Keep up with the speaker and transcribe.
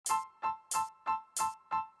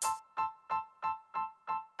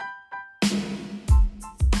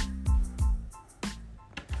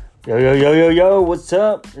Yo, what's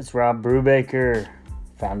up? It's Rob Brubaker,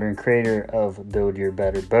 founder and creator of Build Your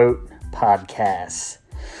Better Boat podcast.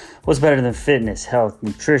 What's better than fitness, health,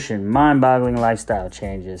 nutrition, mind-boggling lifestyle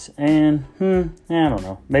changes, and, I don't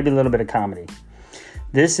know, maybe a little bit of comedy.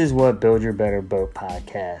 This is what Build Your Better Boat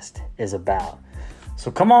podcast is about.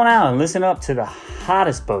 So come on out and listen up to the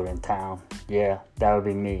hottest boat in town. Yeah, that would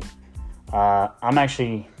be me. I'm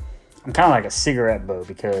kind of like a cigarette boat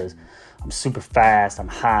because I'm super fast, I'm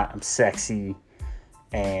hot, I'm sexy,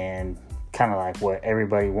 and kind of like what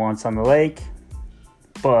everybody wants on the lake.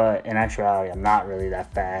 But in actuality, I'm not really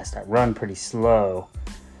that fast. I run pretty slow,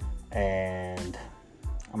 and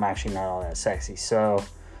I'm actually not all that sexy.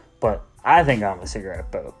 But I think I'm a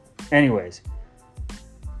cigarette boat. Anyways,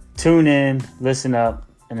 tune in, listen up,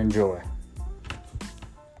 and enjoy.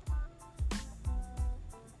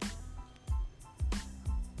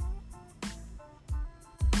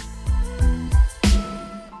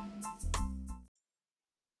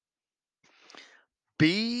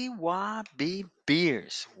 BYB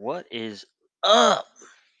Beers, what is up?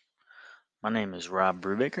 My name is Rob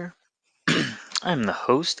Brubaker. I'm the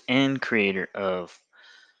host and creator of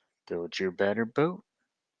Build Your Better Boat,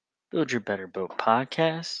 Build Your Better Boat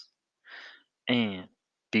podcast, and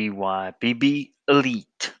BYBB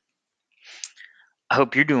Elite. I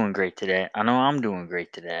hope you're doing great today. I know I'm doing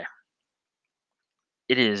great today.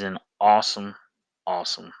 It is an awesome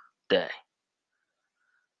day.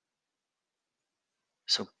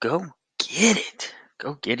 So go get it.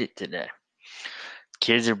 Go get it today.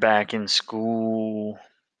 Kids are back in school.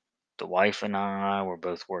 The wife and I were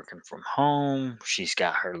both working from home. She's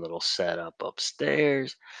got her little setup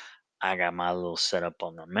upstairs. I got my little setup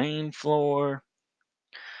on the main floor.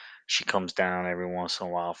 She comes down every once in a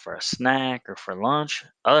while for a snack or for lunch.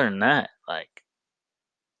 Other than that,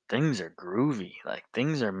 things are groovy.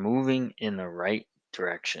 Things are moving in the right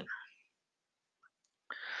direction.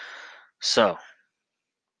 So,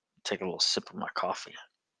 take a little sip of my coffee.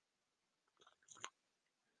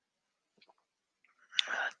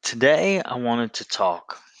 Today, I wanted to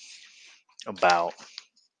talk about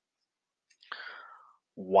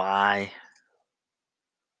why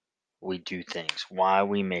we do things, why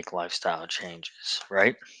we make lifestyle changes,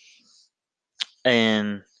 right?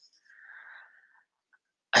 And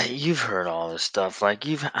you've heard all this stuff.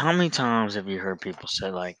 How many times have you heard people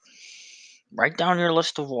say, write down your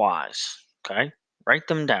list of whys, okay? Write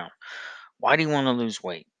them down. Why do you want to lose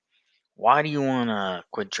weight? Why do you want to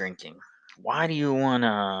quit drinking? Why do you want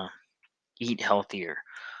to eat healthier?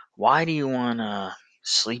 Why do you want to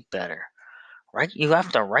sleep better? Right? You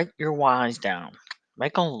have to write your whys down.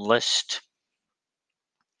 Make a list.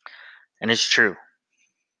 And it's true.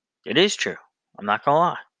 It is true. I'm not going to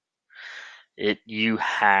lie. You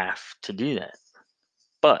have to do that.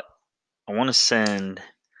 But I want to send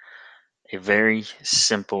a very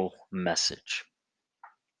simple message.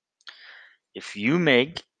 If you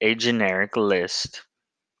make a generic list,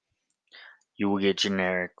 you will get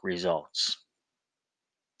generic results.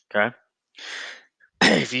 Okay?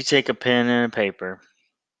 If you take a pen and a paper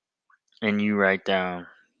and you write down,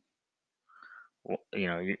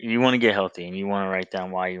 you want to get healthy and you want to write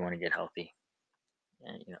down why you want to get healthy.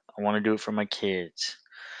 And, I want to do it for my kids.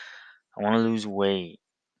 I want to lose weight.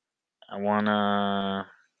 I want to,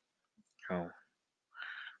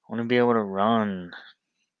 be able to run.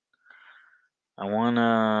 I want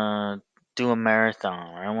to do a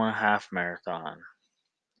marathon or I want a half marathon.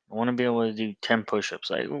 I want to be able to do 10 push-ups,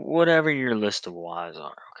 whatever your list of whys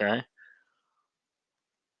are, okay?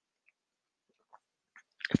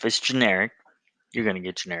 If it's generic, you're going to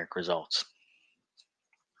get generic results.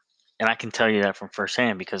 And I can tell you that from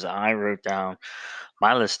firsthand because I wrote down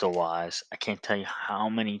my list of whys. I can't tell you how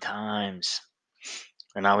many times.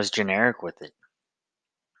 And I was generic with it.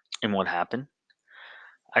 And what happened?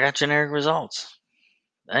 I got generic results.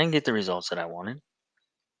 I didn't get the results that I wanted.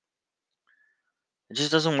 It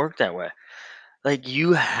just doesn't work that way.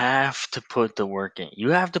 You have to put the work in.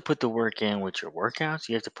 You have to put the work in with your workouts.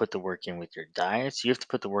 You have to put the work in with your diets. You have to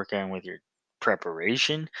put the work in with your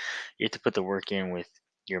preparation. You have to put the work in with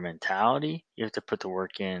your mentality. You have to put the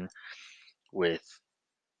work in with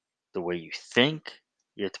the way you think.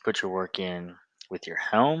 You have to put your work in with your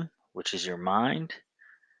helm, which is your mind.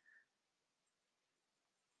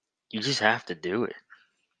 You just have to do it.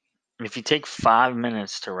 If you take 5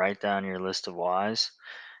 minutes to write down your list of whys,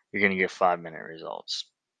 you're going to get 5-minute results.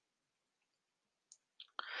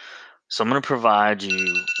 So I'm going to provide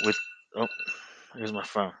you with, here's my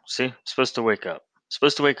phone. See, I'm supposed to wake up. I'm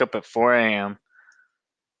supposed to wake up at 4 a.m.,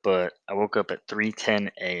 but I woke up at 3:10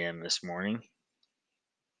 a.m. this morning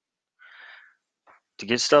to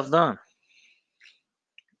get stuff done.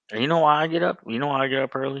 And you know why I get up? You know why I get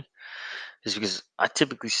up early? Is because I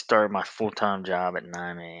typically start my full-time job at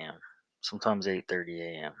 9 a.m., sometimes 8:30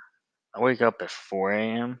 a.m. I wake up at 4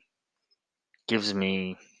 a.m., gives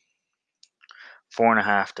me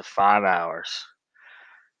 4.5 to 5 hours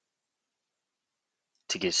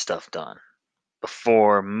to get stuff done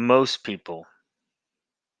before most people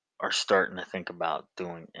are starting to think about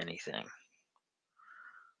doing anything.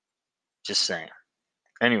 Just saying.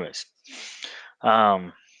 Anyways,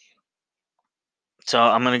 um, so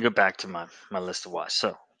I'm gonna go back to my list of whys.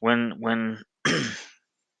 So when when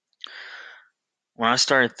I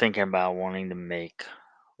started thinking about wanting to make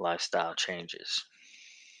lifestyle changes,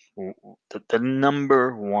 the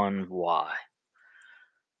number one why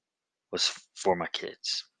was for my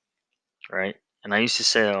kids, right? And I used to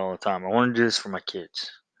say it all the time. I want to do this for my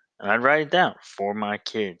kids, and I'd write it down for my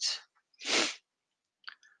kids,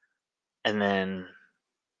 and then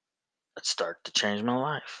I'd start to change my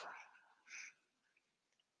life.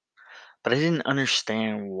 But I didn't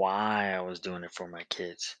understand why I was doing it for my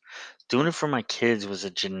kids. Doing it for my kids was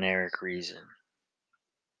a generic reason.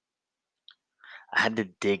 I had to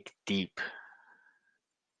dig deep.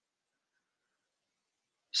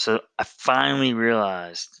 So I finally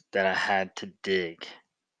realized that I had to dig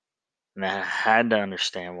and that I had to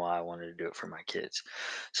understand why I wanted to do it for my kids.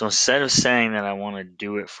 So instead of saying that I want to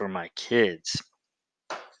do it for my kids,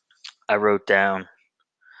 I wrote down,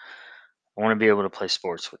 I want to be able to play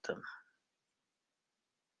sports with them.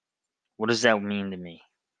 What does that mean to me?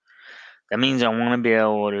 That means I want to be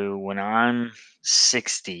able to, when I'm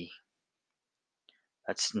 60,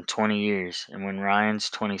 that's in 20 years, and when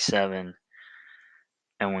Ryan's 27,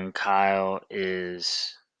 and when Kyle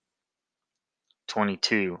is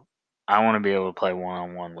 22, I want to be able to play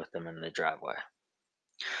one-on-one with them in the driveway.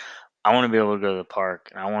 I want to be able to go to the park,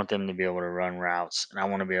 and I want them to be able to run routes, and I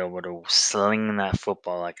want to be able to sling that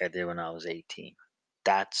football like I did when I was 18.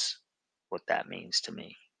 That's what that means to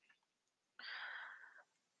me.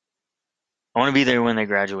 I want to be there when they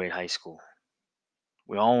graduate high school.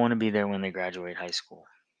 We all want to be there when they graduate high school.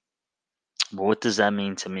 But what does that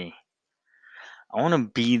mean to me? I want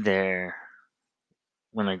to be there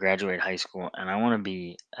when they graduate high school, and I want to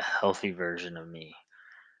be a healthy version of me.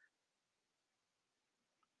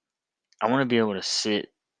 I want to be able to sit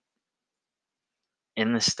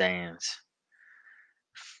in the stands,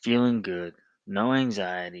 feeling good, no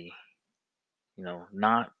anxiety,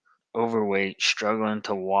 not overweight, struggling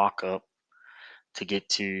to walk up to get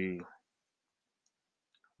to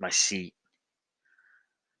my seat.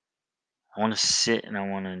 I want to sit and I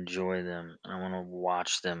want to enjoy them, and I want to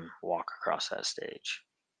watch them walk across that stage.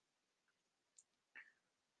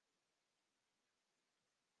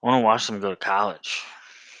 I want to watch them go to college.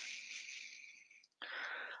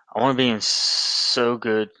 I want to be in such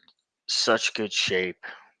good shape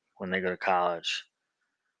when they go to college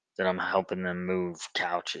that I'm helping them move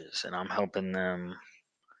couches and I'm helping them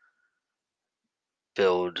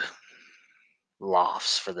build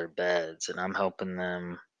lofts for their beds and I'm helping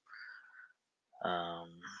them um,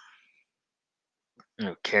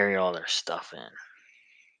 carry all their stuff in.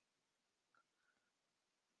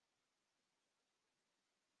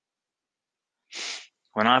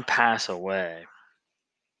 When I pass away,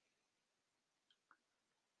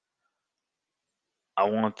 I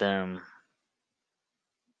want them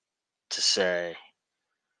to say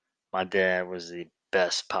my dad was the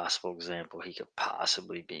best possible example he could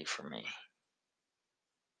possibly be for me.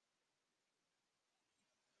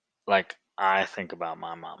 Like I think about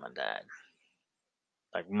my mom and dad.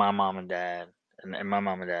 Like my mom and dad, and my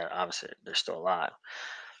mom and dad, obviously, they're still alive,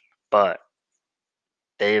 but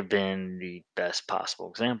they have been the best possible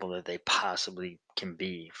example that they possibly can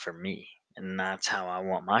be for me. And that's how I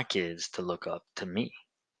want my kids to look up to me.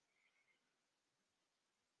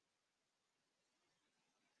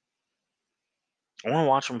 I want to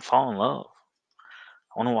watch them fall in love.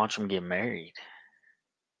 I want to watch them get married.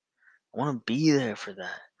 I want to be there for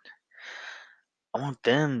that. I want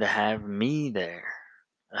them to have me there,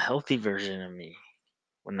 a healthy version of me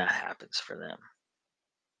when that happens for them.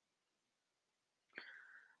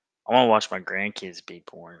 I want to watch my grandkids be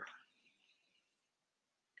born.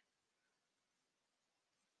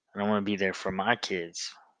 And I want to be there for my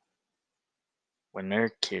kids when their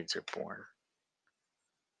kids are born.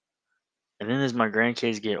 And then as my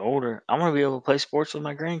grandkids get older, I want to be able to play sports with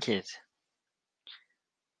my grandkids.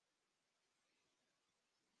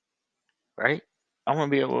 Right? I want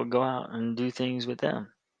to be able to go out and do things with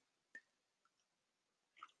them.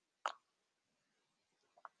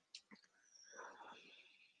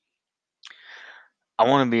 I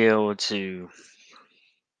want to be able to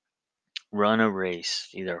run a race,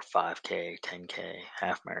 either a 5K, 10K,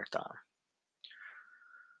 half marathon,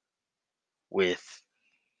 with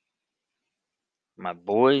my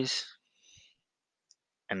boys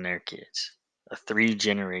and their kids. A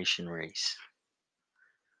 3-generation race.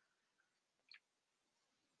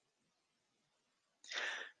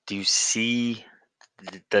 Do you see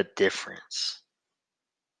the difference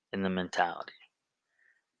in the mentality?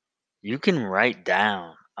 You can write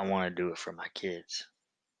down, I want to do it for my kids.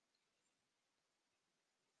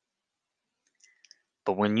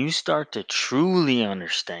 But when you start to truly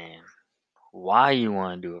understand why you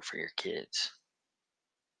want to do it for your kids,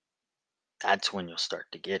 that's when you'll start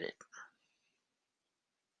to get it.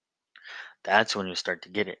 That's when you'll start to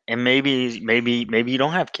get it. And maybe you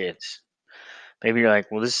don't have kids. Maybe you're like,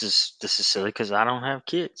 well, this is silly because I don't have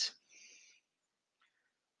kids.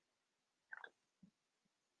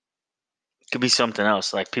 It could be something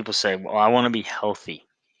else. Like people say, well, I want to be healthy.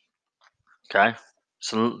 Okay?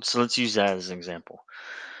 So let's use that as an example.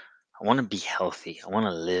 I want to be healthy. I want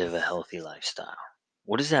to live a healthy lifestyle.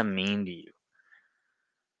 What does that mean to you?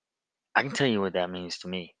 I can tell you what that means to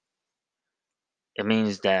me. It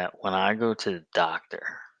means that when I go to the doctor,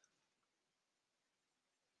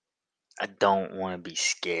 I don't want to be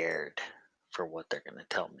scared for what they're going to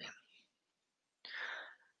tell me.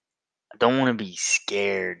 I don't want to be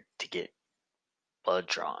scared to get blood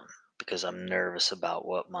drawn because I'm nervous about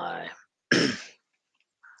what my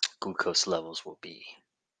glucose levels will be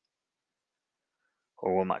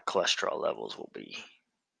or what my cholesterol levels will be.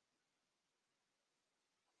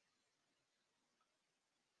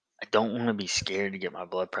 I don't want to be scared to get my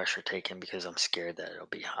blood pressure taken because I'm scared that it'll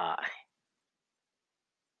be high.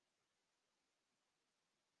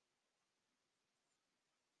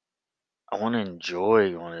 I want to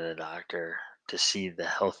enjoy going to the doctor to see the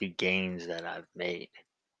healthy gains that I've made.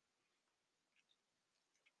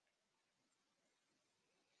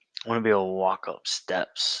 I want to be able to walk up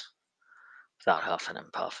steps without huffing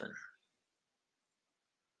and puffing.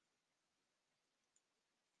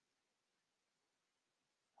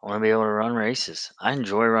 I want to be able to run races. I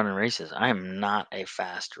enjoy running races. I am not a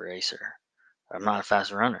fast racer. I'm not a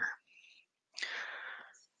fast runner.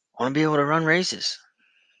 I want to be able to run races.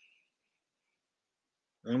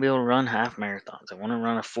 I want to be able to run half marathons. I want to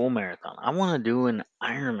run a full marathon. I want to do an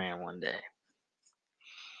Ironman one day.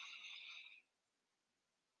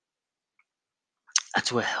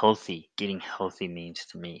 That's what getting healthy means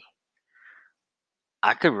to me.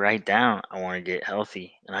 I could write down, I want to get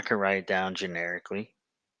healthy, and I could write it down generically,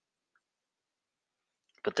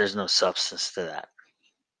 but there's no substance to that.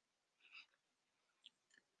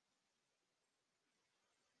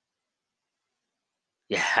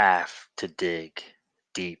 You have to dig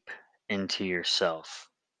deep into yourself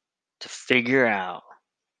to figure out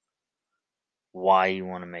why you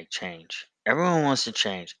want to make change. Everyone wants to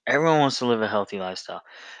change. Everyone wants to live a healthy lifestyle.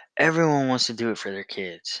 Everyone wants to do it for their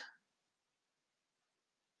kids.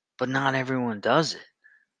 But not everyone does it.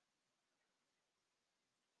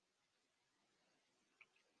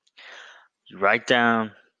 You write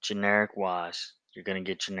down generic whys, you're going to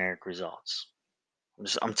get generic results.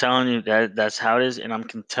 I'm telling you that's how it is, and I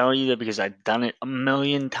can tell you that because I've done it a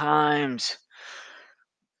million times.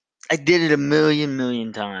 I did it a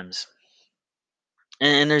million times.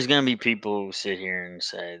 And there's gonna be people who sit here and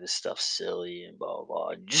say this stuff's silly and blah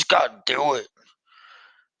blah. You just gotta do it.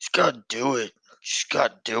 Just gotta do it. Just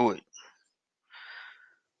gotta do it.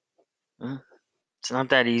 It's not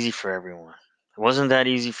that easy for everyone. It wasn't that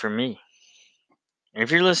easy for me. And if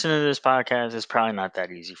you're listening to this podcast, it's probably not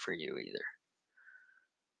that easy for you either.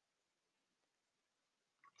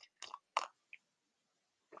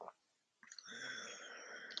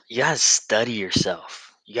 You gotta study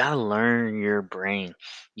yourself. You gotta learn your brain.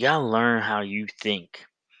 You gotta learn how you think.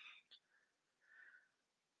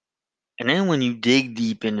 And then when you dig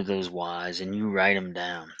deep into those whys and you write them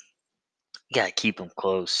down, you gotta keep them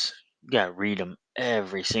close. You gotta read them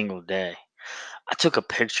every single day. I took a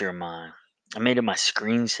picture of mine. I made it my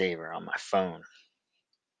screensaver on my phone.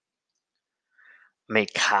 I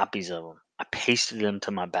made copies of them. I pasted them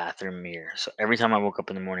to my bathroom mirror. So every time I woke up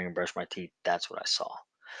in the morning and brushed my teeth, that's what I saw.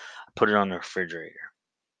 I put it on the refrigerator.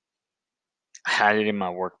 I had it in my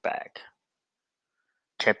work bag.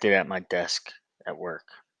 Kept it at my desk at work.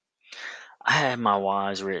 I had my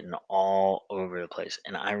whys written all over the place,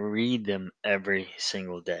 and I read them every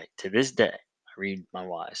single day. To this day, I read my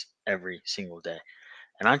whys every single day,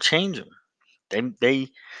 and I change them.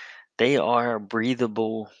 They are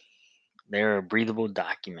breathable. They're a breathable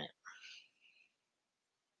document.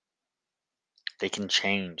 They can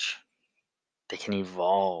change. They can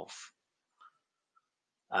evolve.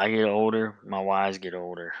 I get older, my whys get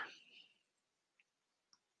older.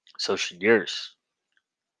 So should yours.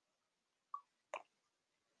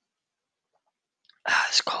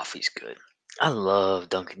 This coffee's good. I love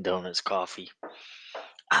Dunkin' Donuts coffee.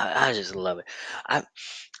 I just love it. I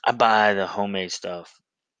buy the homemade stuff.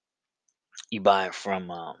 You buy it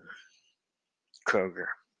from Kroger,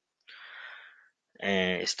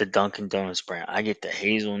 and it's the Dunkin' Donuts brand. I get the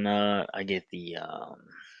hazelnut. I get the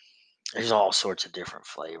there's all sorts of different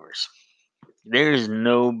flavors. There is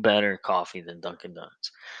no better coffee than Dunkin'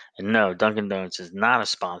 Donuts. And no, Dunkin' Donuts is not a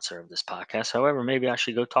sponsor of this podcast. However, maybe I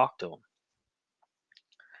should go talk to them.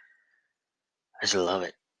 I just love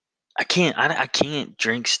it. I can't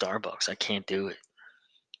drink Starbucks. I can't do it.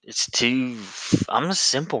 It's too. I'm a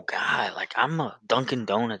simple guy. Like I'm a Dunkin'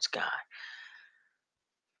 Donuts guy.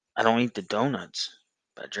 I don't eat the donuts,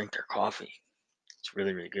 but I drink their coffee. It's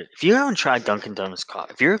really, really good. If you haven't tried Dunkin' Donuts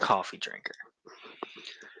coffee, if you're a coffee drinker,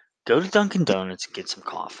 go to Dunkin' Donuts and get some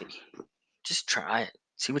coffee. Just try it.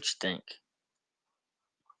 See what you think.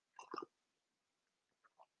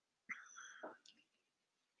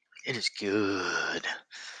 It is good.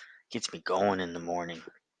 Gets me going in the morning.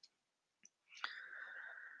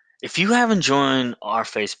 If you haven't joined our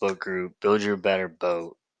Facebook group, Build Your Better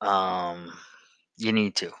Boat, you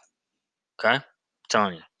need to. Okay? I'm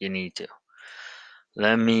telling you, you need to.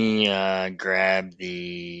 Let me grab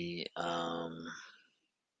the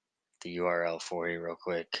URL for you real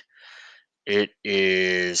quick. It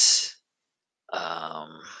is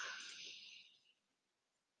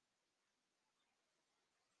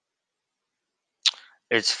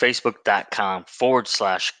it's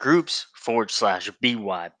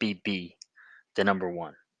facebook.com/groups/BYBB, the number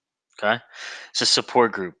one. Okay. It's a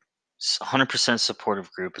support group. It's 100%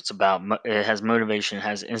 supportive group. It's about, it has motivation, it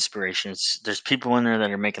has inspiration. There's people in there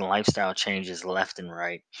that are making lifestyle changes left and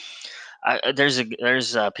right. There's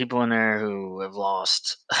people in there who have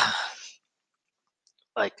lost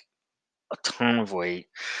like a ton of weight.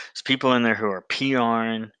 There's people in there who are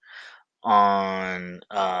PRing on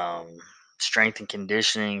strength and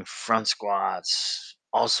conditioning, front squats,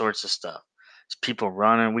 all sorts of stuff. There's people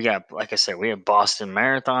running. We got, like I said, we have Boston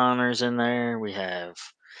marathoners in there. We have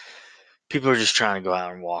people who are just trying to go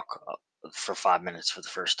out and walk for 5 minutes for the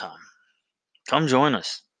first time. Come join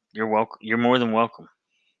us. You're welcome. You're more than welcome.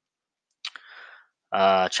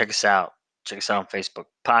 Check us out. Check us out on Facebook.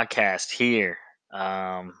 Podcast here.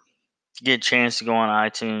 If you get a chance to go on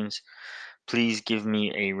iTunes, please give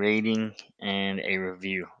me a rating and a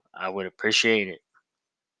review. I would appreciate it.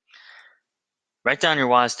 Write down your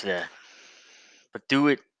whys today, but do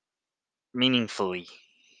it meaningfully.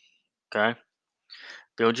 Okay?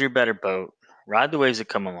 Build your better boat. Ride the waves that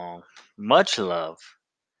come along. Much love.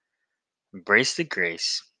 Embrace the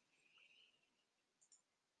grace.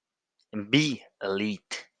 And be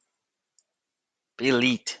elite. Be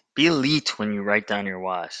elite. Be elite when you write down your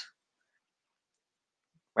whys.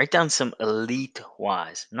 Write down some elite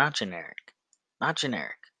whys, not generic. Not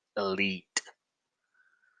generic. Elite.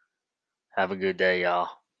 Have a good day, y'all.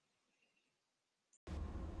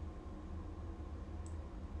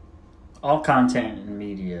 All content and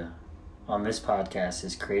media on this podcast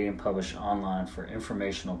is created and published online for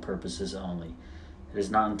informational purposes only. It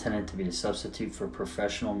is not intended to be a substitute for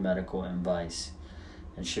professional medical advice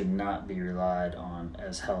and should not be relied on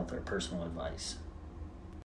as health or personal advice.